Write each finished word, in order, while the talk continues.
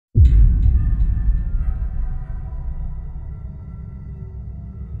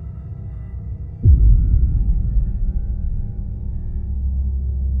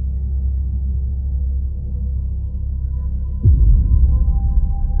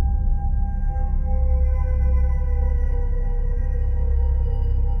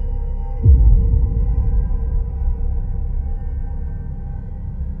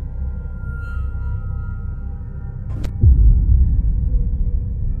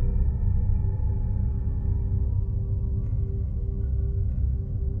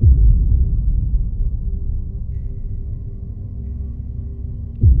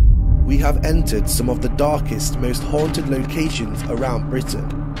have entered some of the darkest, most haunted locations around Britain.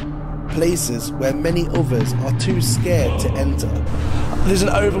 Places where many others are too scared to enter. There's an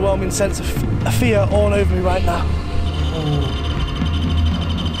overwhelming sense of fear all over me right now.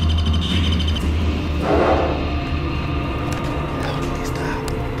 What is that?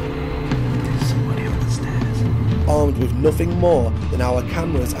 There's somebody up the stairs. Armed with nothing more than our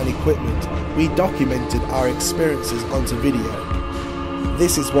cameras and equipment, we documented our experiences onto video.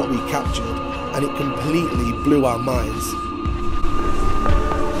 This is what we captured, and it completely blew our minds.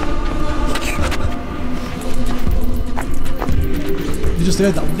 You just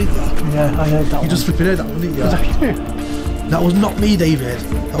heard that one, didn't you? Yeah, I heard that one. You just flipping heard that one, didn't you? Was that you? That was not me, David.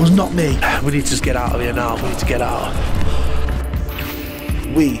 That was not me. We need to just get out of here now. We need to get out.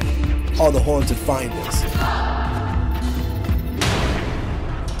 We are the Haunted Finders.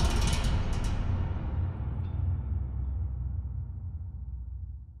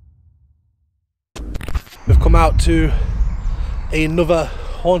 We've come out to another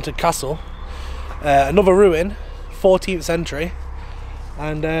haunted castle, another ruin, 14th century,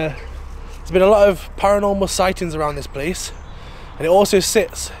 and there's been a lot of paranormal sightings around this place, and it also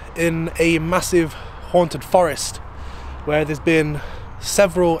sits in a massive haunted forest where there's been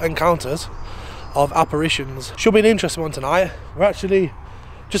several encounters of apparitions. Should be an interesting one tonight. We're actually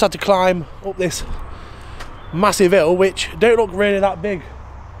just had to climb up this massive hill, which don't look really that big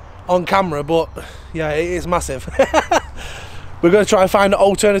on camera, but yeah, it is massive. We're going to try and find an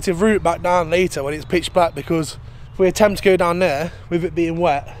alternative route back down later when it's pitch black, because if we attempt to go down there with it being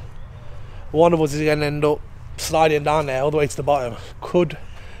wet, one of us is going to end up sliding down there all the way to the bottom. Could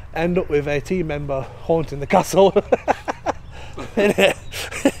end up with a team member haunting the castle.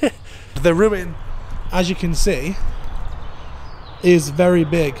 The ruin, as you can see, is very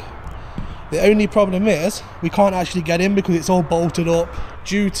big. The only problem is we can't actually get in because it's all bolted up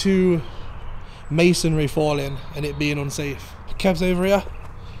due to masonry falling and it being unsafe. Kev's over here.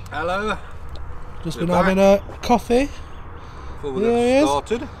 Hello. Just been having a coffee. Before we get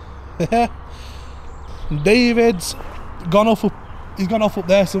started. David's gone off up. He's gone off up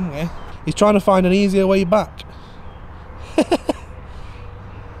there somewhere. He's trying to find an easier way back.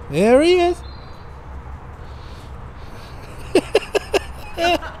 There he is.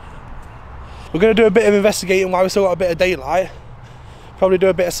 We're going to do a bit of investigating while we've still got a bit of daylight. Probably do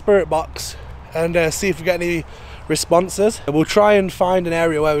a bit of spirit box and see if we get any responses. We'll try and find an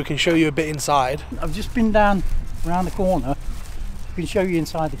area where we can show you a bit inside. I've just been down around the corner. I can show you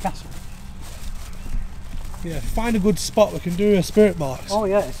inside the castle. Yeah, find a good spot we can do a spirit box. Oh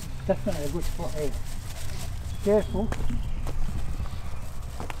yeah, it's definitely a good spot here. Careful.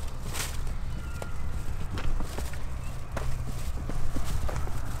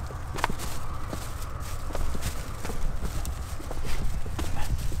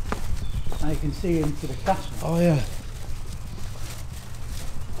 Now you can see into the castle. Oh yeah.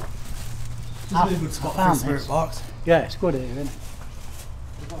 It's a really good spot for a spirit box. Yeah, it's good here, isn't it?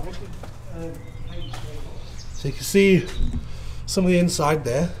 So you can see some of the inside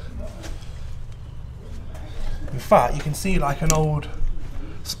there. In fact, you can see like an old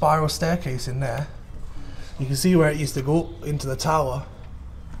spiral staircase in there. You can see where it used to go up into the tower.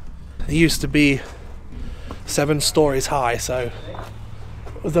 It used to be 7 stories high, so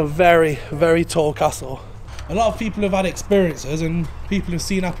it was a very, very tall castle. A lot of people have had experiences and people have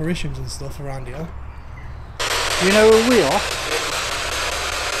seen apparitions and stuff around here. You know where we are?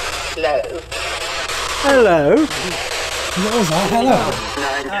 Hello. Hello. What was that? Hello.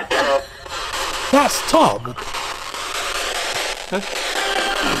 That's Tom.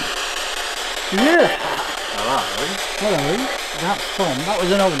 Yeah. Hello. That's Tom. That was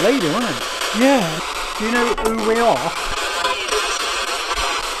an old lady, wasn't it? Yeah. Do you know who we are?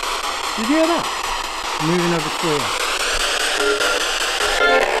 Did you hear that? Moving over to here.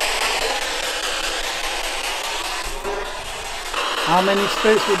 How many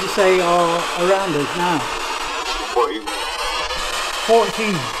spirits would you say are around us now?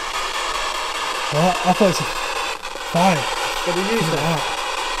 14. What? I thought it said 5. What did you say?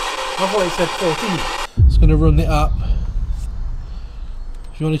 I thought it said 14. Just going to run the app.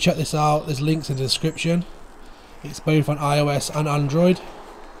 If you want to check this out, there's links in the description. It's both on iOS and Android.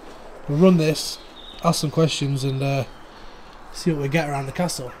 We'll run this, ask some questions and see what we get around the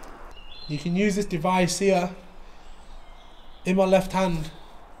castle. You can use this device here in my left hand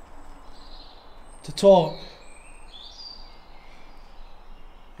to talk.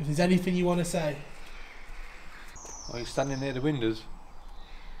 If there's anything you want to say. Are you standing near the windows?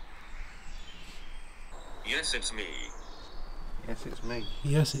 Yes, it's me. Yes, it's me.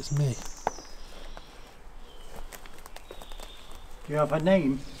 Yes, it's me. Do you have a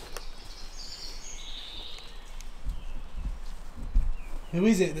name? Who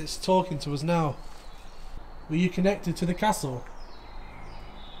is it that's talking to us now? Were you connected to the castle?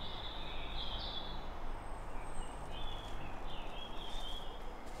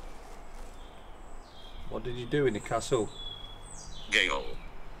 What did you do in the castle? Gale.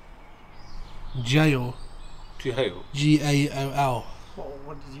 Jail. Jail. Gaol.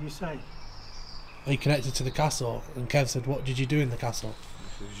 What did you say? Are you connected to the castle? And Kev said, what did you do in the castle?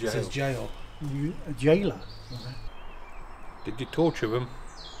 It says jail. You a jailer? Did you torture them?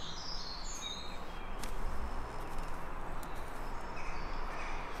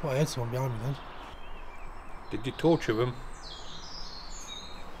 I thought I had someone behind me then. Did you torture them?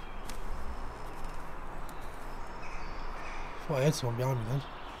 I thought I had someone behind me then.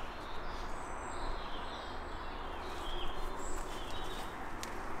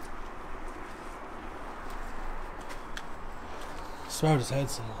 I swear I just heard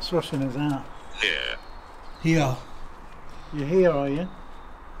someone. It's rushing us out. Here. Here. You're here, are you?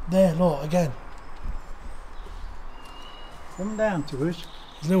 There, look, again. Come down to us.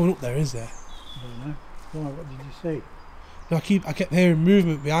 There's no one up there, is there? I don't know. Why, what did you see? No, I kept hearing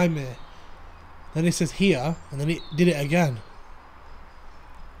movement behind me. Then it says here, and then it did it again.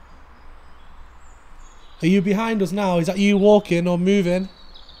 Are you behind us now? Is that you walking or moving?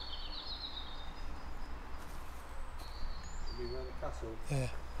 Yeah.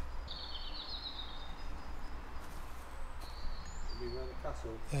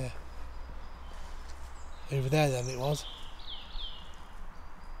 Yeah. Over there then it was.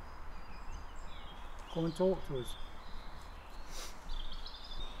 Come and talk to us.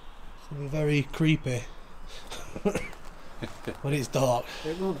 It'll be very creepy when it's dark.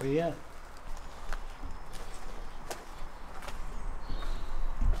 It will be, yeah.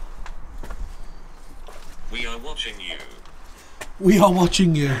 We are watching you. We are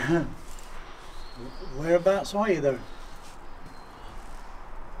watching you. Whereabouts are you though?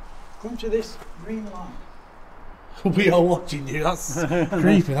 Come to this green light. We are watching you. That's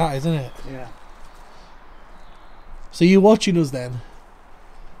creepy, that, isn't it? Yeah. So you're watching us then?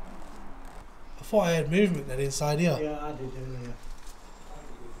 I thought I heard movement then inside here. Yeah, I did earlier.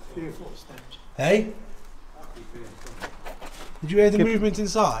 A few footsteps. Hey? Did you hear the movement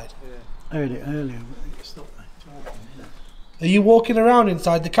inside? I heard it earlier, but it stopped me talking. Are you walking around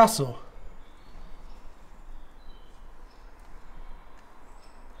inside the castle?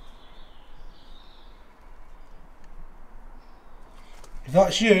 If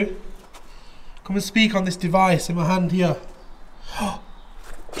that's you, come and speak on this device in my hand here.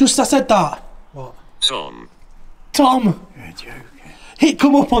 Just I said that. What? Tom. Tom! You're joking. It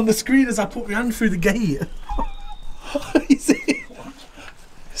come up on the screen as I put my hand through the gate. You see?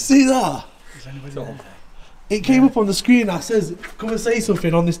 See that? Is anybody there? It came up on the screen. I says, come and say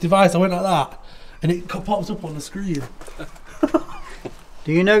something on this device. I went like that. And it pops up on the screen.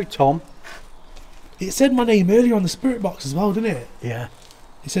 Do you know Tom? It said my name earlier on the spirit box as well, didn't it? Yeah.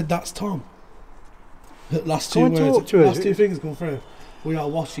 It said, that's Tom. The last Come two and words, talk to us. last two things come through. We are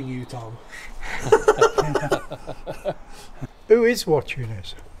watching you, Tom. Who is watching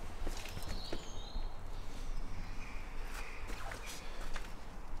us?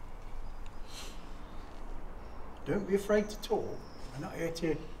 Don't be afraid to talk. We're not here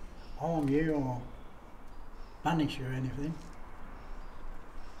to harm you or banish you or anything.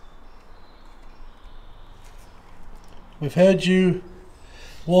 We've heard you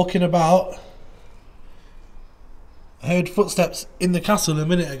walking about. I heard footsteps in the castle a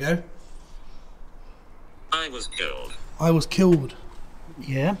minute ago. I was killed. I was killed.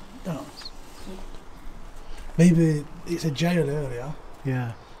 Yeah, that's. Maybe it's a jail earlier.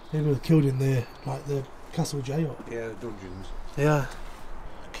 Yeah. Maybe I was killed in the castle jail. Yeah, the dungeons. Yeah.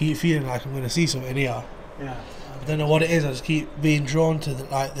 Keep feeling like I'm going to see something here. Yeah. I don't know what it is. I just keep being drawn to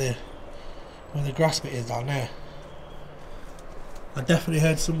where the grass bit is down there. I definitely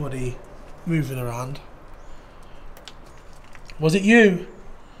heard somebody moving around. Was it you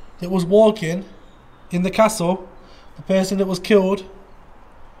that was walking in the castle? The person that was killed?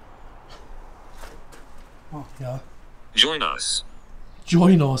 Oh. Yeah. Join us.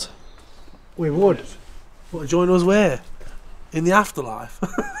 Join us. We would. What, join us where? In the afterlife?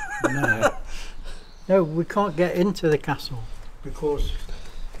 No. No, we can't get into the castle because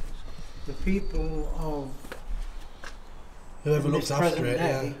the people of Whoever in looks this after present it,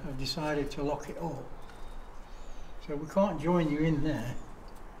 day yeah. have decided to lock it up. So we can't join you in there.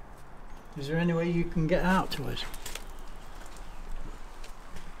 Is there any way you can get out to us?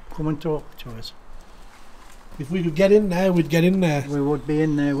 Come and talk to us. If we could get in there, we'd get in there. We would be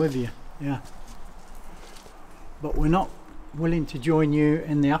in there with you, yeah. But we're not willing to join you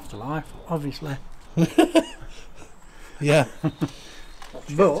in the afterlife, obviously. Yeah.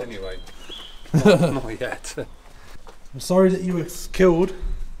 But Anyway. Not yet. I'm sorry that you were killed.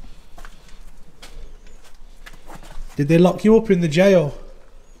 Did they lock you up in the jail?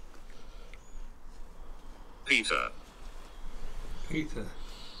 Peter. Peter,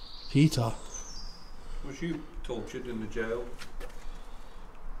 Peter. was you tortured in the jail?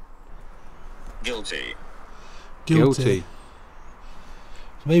 Guilty. Guilty.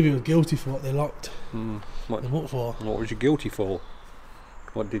 Maybe you were guilty for what they locked What, them up for. what was you guilty for?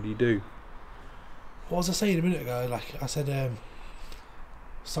 What did you do? What was I saying a minute ago? Like I said,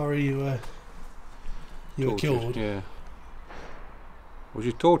 sorry you were Tortured, killed. Yeah. Was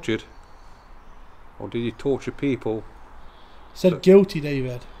you tortured? Or did you torture people? Said guilty,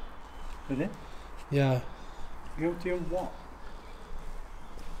 David. did it? Yeah. Guilty of what?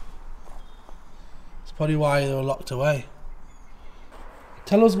 It's probably why they were locked away.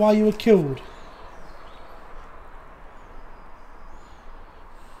 Tell us why you were killed.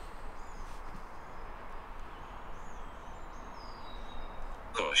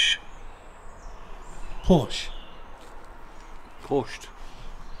 Push. Push. Pushed.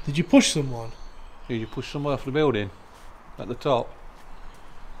 Did you push someone? Did you push someone off the building? At the top?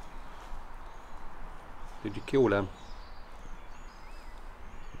 Did you kill them?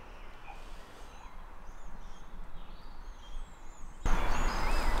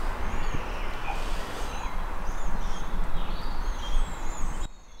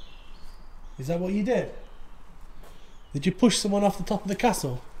 Is that what you did? Did you push someone off the top of the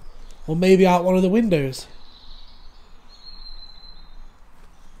castle? Or maybe out one of the windows?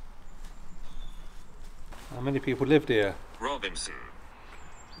 How many people lived here? Robinson.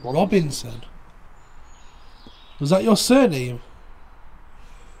 Robinson? Was that your surname?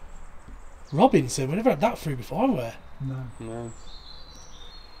 Robinson? We never had that through before, have we? No. No.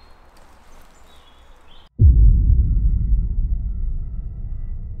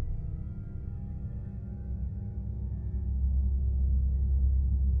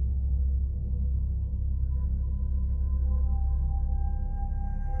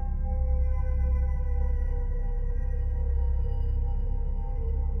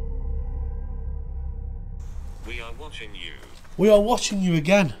 We are watching you. We are watching you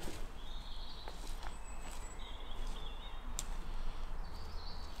again.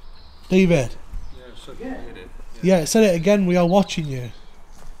 David. Yeah, so you did it. Yeah, say it again. We are watching you.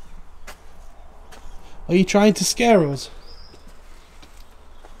 Are you trying to scare us?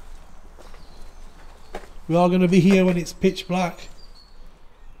 We are going to be here when it's pitch black.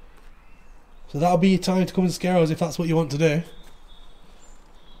 So that'll be your time to come and scare us if that's what you want to do.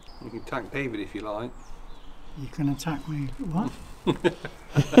 You can attack David if you like. You can attack me. What?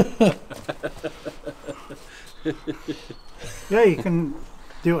 Yeah, you can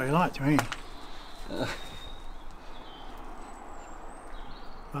do what you like to me. But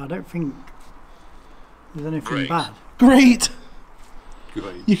I don't think there's anything Great. bad. Great!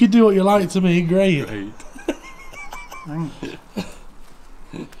 Great. You can do what you like to me. Great. Great. Thanks.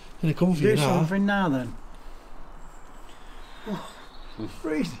 Gonna come for Do you now. something now then. Oh,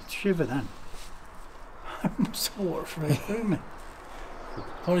 freezing shiver then. Must water straight through me.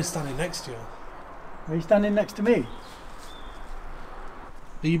 Probably standing next to you. Are you standing next to me?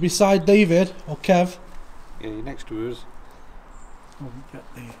 Are you beside David or Kev? Yeah, you're next to us. Oh, get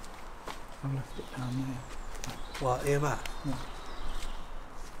the. I left it down there. What, EMF?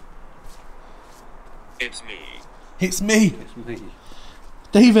 It's me. It's me, It's me.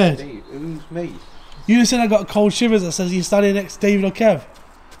 David. Dave, who's me? You just said I got cold shivers that says you're standing next to David or Kev.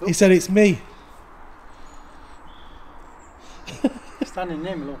 He said it's me. Standing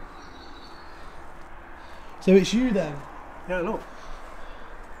near me, look. So it's you then? Yeah, look.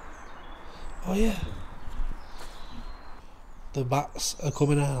 Oh yeah. The bats are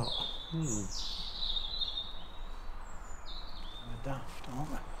coming out. They're daft, aren't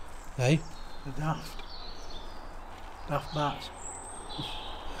they? Hey? They're daft. Daft bats.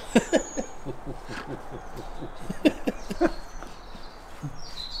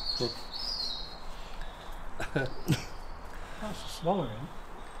 That's a swallow,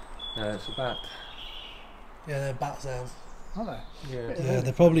 isn't It's a bat. Yeah, they're bats now. it? Are they? Yeah. Yeah,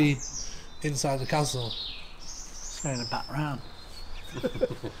 they're probably inside the castle. Scaring a bat round.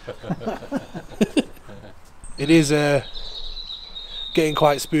 It is getting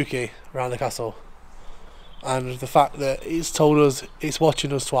quite spooky around the castle. And the fact that it's told us it's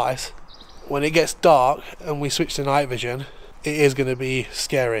watching us twice. When it gets dark and we switch to night vision, it is going to be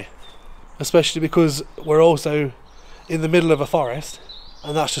scary. Especially because we're also in the middle of a forest,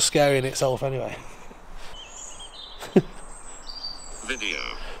 and that's just scary in itself anyway. Video.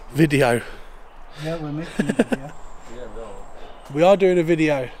 Video. Yeah, we're making it, yeah. Yeah, well. We are doing a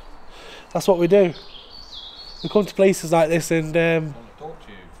video. That's what we do. We come to places like this and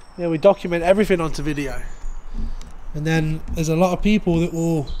yeah, we document everything onto video. And then there's a lot of people that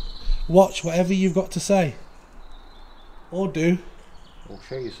will watch whatever you've got to say. Or do. Or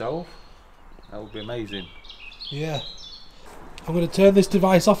show yourself. That would be amazing. Yeah. I'm going to turn this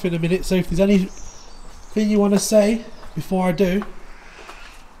device off in a minute, so if there's anything you want to say before I do,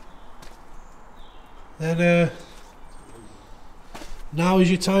 then now is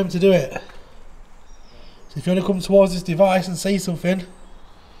your time to do it. So if you want to come towards this device and say something,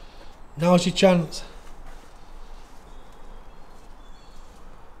 now's your chance.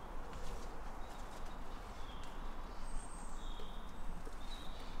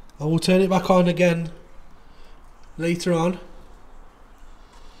 I will turn it back on again later on.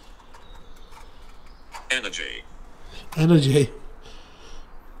 Energy. Energy.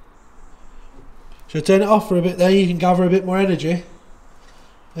 Should I turn it off for a bit there? You can gather a bit more energy.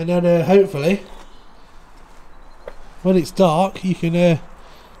 And then hopefully, when it's dark, you can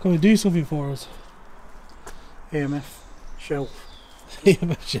come and do something for us. EMF shelf.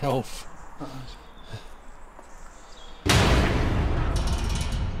 EMF shelf.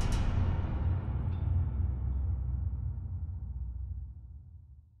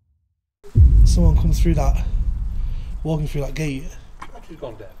 Someone comes through that, walking through that gate. Battery's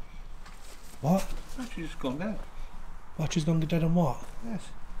gone dead. What? Battery's just gone dead. Battery's gone dead on what? Yes.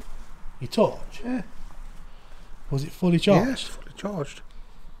 Your torch? Yeah. Was it fully charged? Yes, fully charged.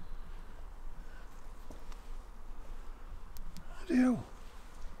 Bloody hell.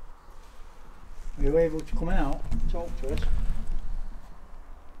 Are you able to come out and talk to us?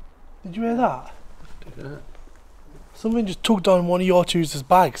 Did you hear that? Did that. Something just tugged on one of your two's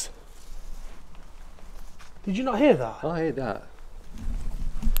bags. Did you not hear that? I heard that.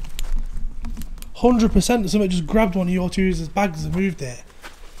 100% something just grabbed one of your two's bags and moved it.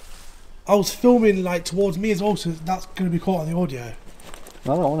 I was filming like towards me as well, so that's going to be caught on the audio. I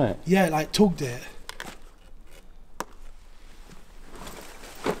don't want it. Yeah, it like tugged it.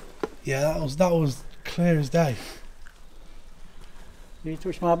 Yeah, that was clear as day. Did you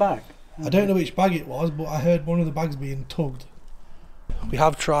touch my bag? I don't know which bag it was, but I heard one of the bags being tugged. We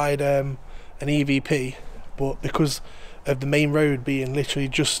have tried an EVP, but because of the main road being literally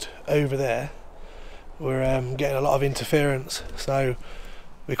just over there, we're getting a lot of interference, so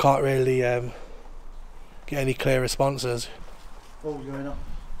we can't really get any clear responses. What was going on?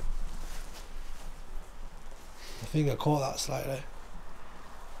 I think I caught that slightly.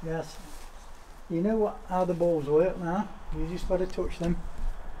 Yes. You know how the balls work now? You just got to touch them.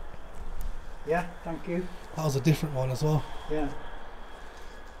 Yeah, thank you. That was a different one as well. Yeah.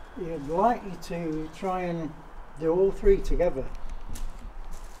 You'd like you to try and do all three together.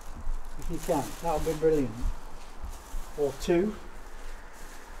 If you can, that would be brilliant. Or two.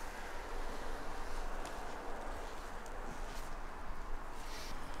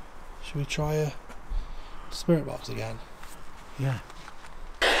 Should we try a spirit box again? Yeah.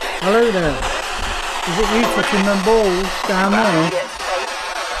 Hello there. Is it you touching them balls down there?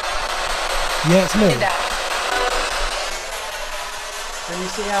 Yeah, it's me. Can you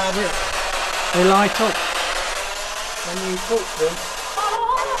see how they light up when you touch them?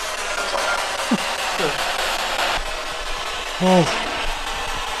 Oh,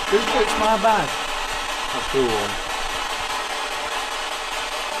 Who touched my bag? That's the one.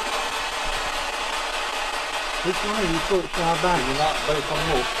 Which one of you touched my Is bag? that both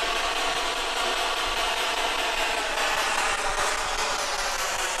on up?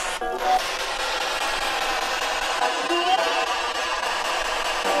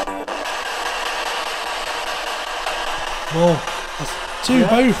 oh, that's two, Yeah,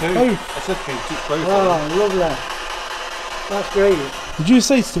 both, Two. both. I said can you touch both of them? Oh, lovely. That's great. Did you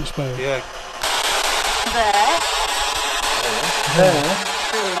say to touch both? Yeah. There.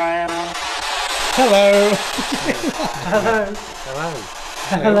 Hello. Hello. Hello.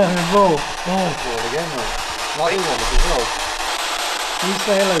 Hello, Paul. Oh, Ball again, though. Like you want as well. You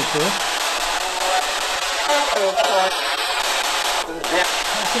say hello to us.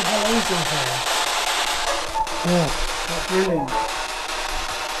 that's a hello to her. Yeah. That's brilliant.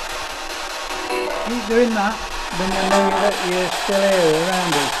 Keep doing that, then we know that you're still here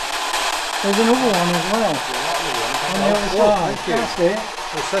around us. There's another one as well. On the other side. Thank you. That's it.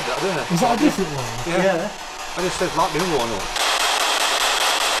 I said that, didn't I? Is that a different one? Yeah. I just said like the other one up.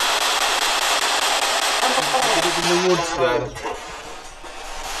 Did it in the woods then?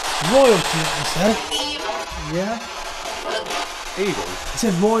 Royalty, it said. Yeah. Evil? It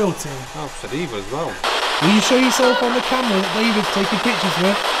said royalty. Oh, I said evil as well. Will you show yourself on the camera that David's taking pictures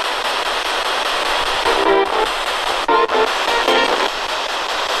with?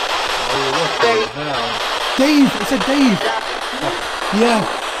 Dave! It said Dave! Yeah.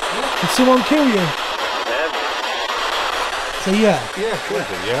 Did someone kill you? So yeah. Yeah, could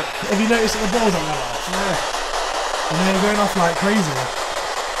be, yeah. Have you noticed that the balls are going off? Yeah. And they're going off like crazy.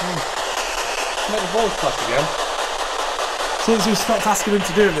 Make the balls flash again. Since we stopped asking him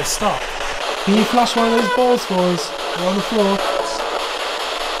to do it, they've stopped. Can you flash one of those balls for us? They're on the floor.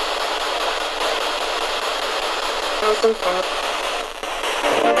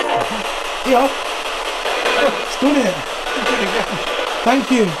 Yeah. It's done it. Thank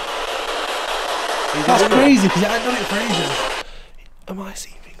you. That's crazy because it hadn't done it for ages. Am I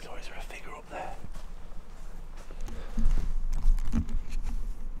seeing things or is there a figure up there?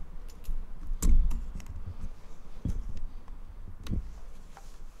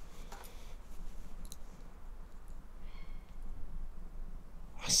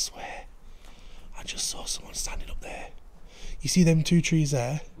 I swear, I just saw someone standing up there. You see them two trees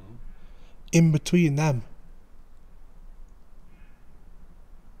there? In between them.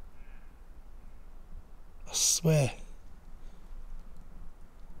 I swear.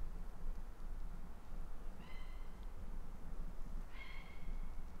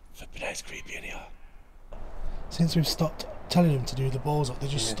 Flipping out, it's creepy in here. Since we've stopped telling him to do the balls up, they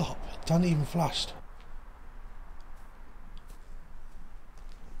just stop. It hasn't even flashed.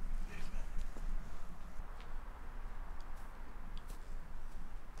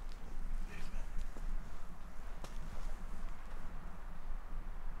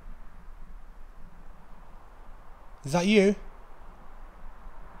 Is that you?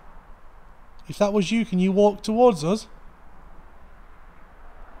 If that was you, can you walk towards us?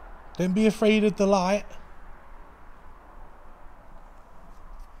 Don't be afraid of the light.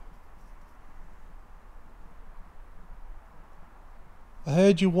 I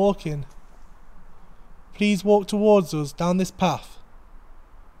heard you walking. Please walk towards us down this path.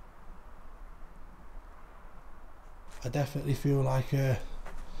 I definitely feel like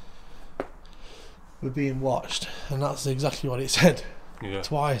we're being watched, and that's exactly what it said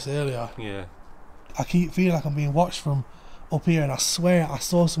twice earlier. Yeah. I keep feeling like I'm being watched from up here, and I swear I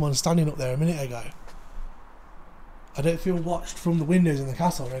saw someone standing up there a minute ago. I don't feel watched from the windows in the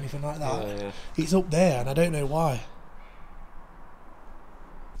castle or anything like that. Yeah. It's up there and I don't know why.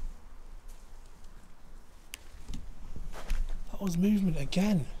 That was movement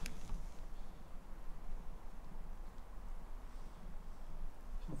again.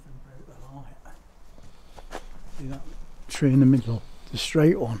 Something broke the light. See that tree in the middle? The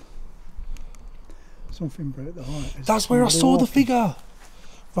straight one. Something broke the light. That's where I saw the figure.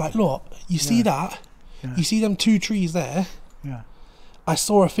 Right, look, you see that? Yeah. You see them two trees there? Yeah. I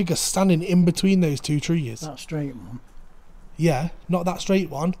saw a figure standing in between those two trees. That straight one. Yeah, not that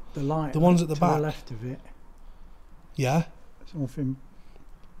straight one. The light. The ones at the to back. the left of it. Yeah. Something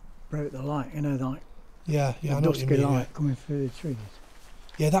broke the light. You know, like Yeah, I the know what you dusky mean. light coming through the trees.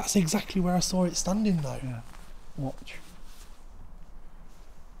 Yeah, that's exactly where I saw it standing though. Yeah. Watch.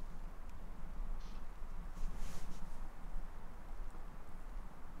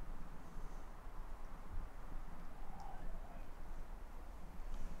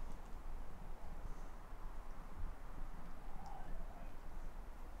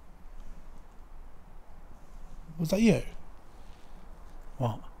 Was that you?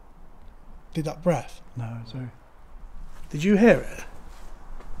 What? Did that breath? No, sorry. Did you hear it?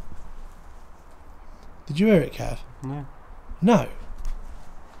 Did you hear it, Kev? No. No.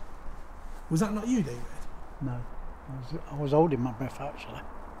 Was that not you, David? No. I was holding my breath actually.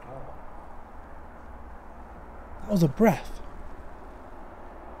 That was a breath.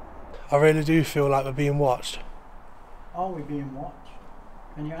 I really do feel like we're being watched. Are we being watched?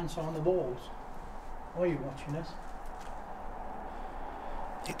 Can you answer on the walls? Are you watching us?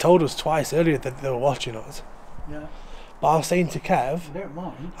 It told us twice earlier that they were watching us. Yeah. But I was saying to Kev, I don't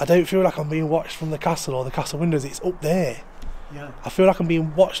mind. I don't feel like I'm being watched from the castle or the castle windows. It's up there. Yeah. I feel like I'm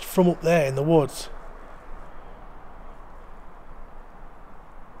being watched from up there in the woods.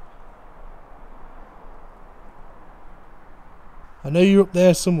 I know you're up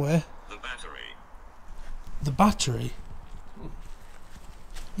there somewhere. The battery. The battery?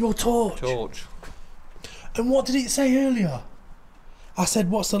 Your torch? Torch. And what did it say earlier? I said,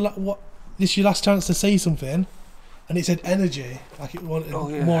 "What's the what? This is your last chance to say something," and it said energy, like it wanted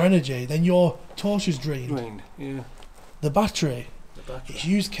more energy. Then your torch is drained. Yeah. The battery. The battery. It's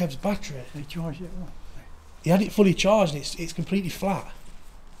used Kev's battery. They charge it up. He had it fully charged, and it's completely flat.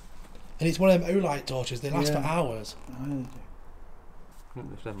 And it's one of them Olight torches. They last for hours. I know they do. I don't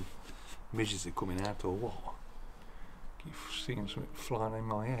know if them midges are coming out or what. Keep seeing something flying in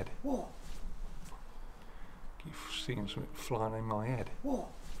my head. What? Keep seeing something flying in my head. What?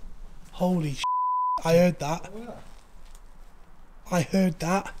 Holy sh**. I heard that. I heard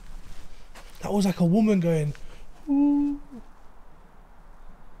that. That was like a woman going, ooh.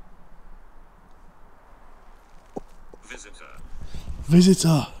 Visitor.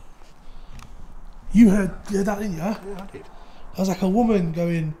 Visitor. You heard that, didn't you? Yeah, I did. That was like a woman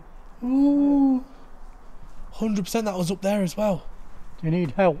going, ooh. 100% that was up there as well. Do you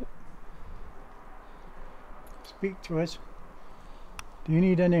need help? Speak to us. Do you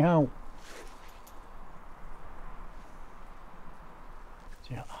need any help?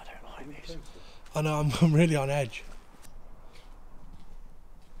 Yeah, I don't like this. I know, I'm really on edge.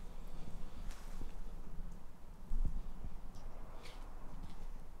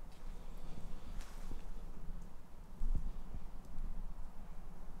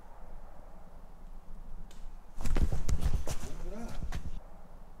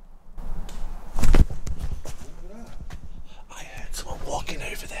 I heard someone walking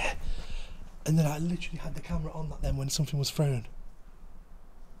over there, and then I literally had the camera on that then when something was thrown.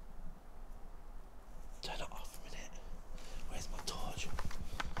 Turn it off a minute. Where's my torch?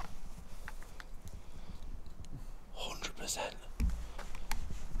 100%.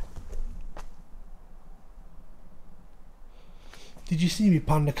 Did you see me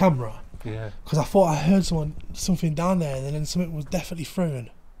pan the camera? Yeah. Because I thought I heard something down there, and then something was definitely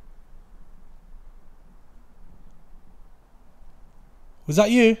thrown. Was that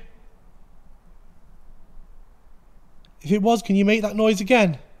you? If it was, can you make that noise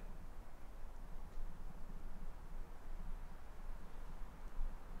again?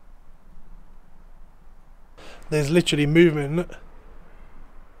 There's literally movement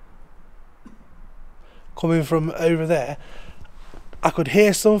coming from over there. I could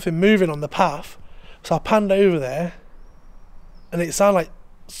hear something moving on the path, so I panned over there, and it sounded like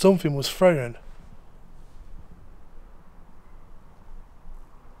something was thrown.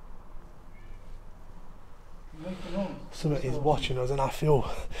 Something is watching us, and I feel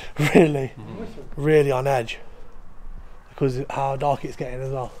really on edge because of how dark it's getting as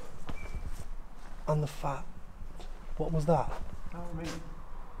well. And the fact, what was that?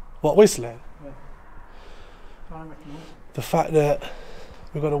 What, whistling? Yeah. The fact that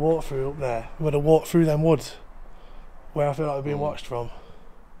we've got to walk through up there, we've got to walk through them woods where I feel like we're being watched from.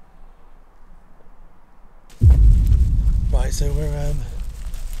 Right, so we're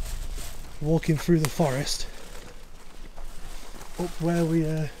walking through the forest up where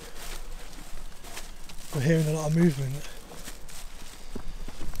we're hearing a lot of movement.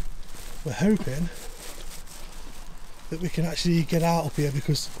 We're hoping that we can actually get out up here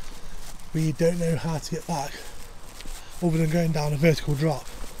because we don't know how to get back other than going down a vertical drop.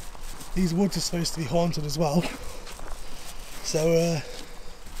 These woods are supposed to be haunted as well, so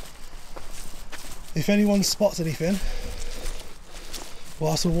if anyone spots anything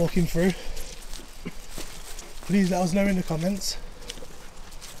whilst we're walking through, please let us know in the comments.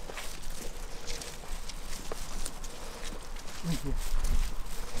 Thank you.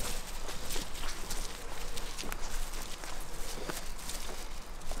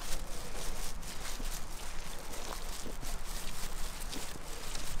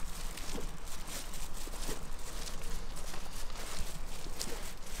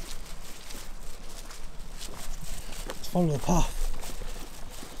 Let's follow the path.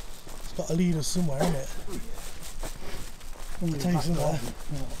 It's got to lead us somewhere, isn't it? I'll tell you somewhere.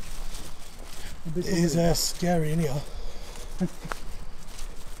 It is scary in here.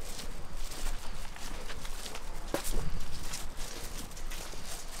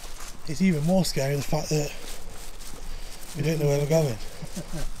 It's even more scary the fact that we don't know where we're going.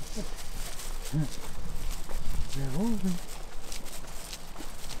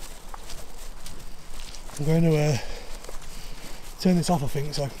 I'm going to turn this off, I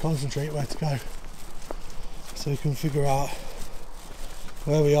think, so I can concentrate where to go, so we can figure out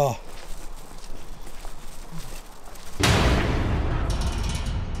where we are.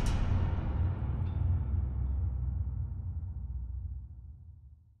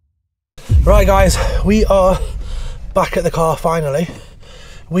 Right guys, we are back at the car finally.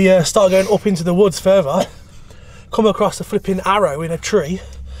 We started going up into the woods further, come across a flipping arrow in a tree,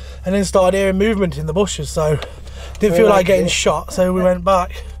 and then started hearing movement in the bushes, so didn't feel like getting shot, so we went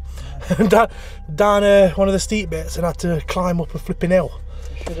back down one of the steep bits and had to climb up a flipping hill.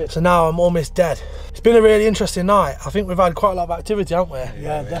 So now I'm almost dead. It's been a really interesting night. I think we've had quite a lot of activity, haven't we?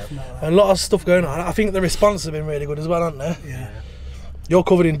 Yeah, definitely. A lot of stuff going on. I think the response has been really good as well, hasn't it? Yeah. You're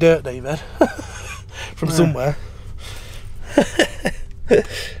covered in dirt, David, from somewhere.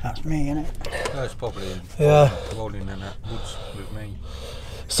 That's me, innit? That's probably Yeah. rolling in that woods with me.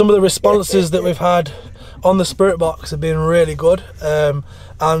 some of the responses that we've had on the spirit box have been really good,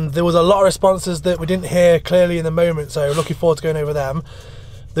 and there was a lot of responses that we didn't hear clearly in the moment, so looking forward to going over them.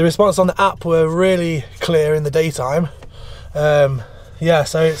 The response on the app were really clear in the daytime. Yeah,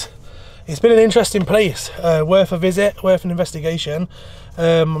 so it's been an interesting place, worth a visit, worth an investigation.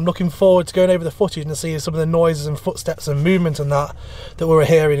 I'm looking forward to going over the footage and seeing some of the noises and footsteps and movement and that we were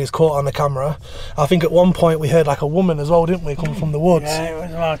hearing is caught on the camera. I think at one point we heard like a woman as well, didn't we, coming from the woods? Yeah, it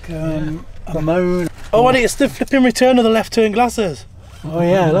was like a moan. Oh, and it's the flipping return of the left turn glasses. Oh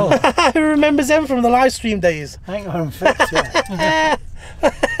yeah, look. Who remembers them from the live stream days? Hang on, fix it.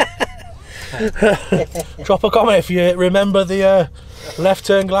 Drop a comment if you remember the left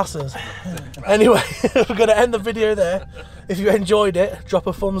turn glasses. Anyway, we're going to end the video there. If you enjoyed it, drop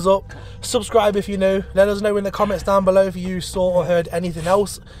a thumbs up, subscribe if you're new, let us know in the comments down below if you saw or heard anything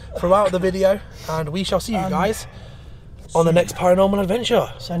else throughout the video, and we shall see you guys on the next paranormal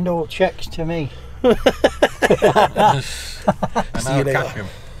adventure. Send all checks to me. And See you I'll later. catch him.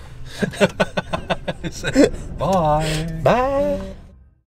 Bye. Bye.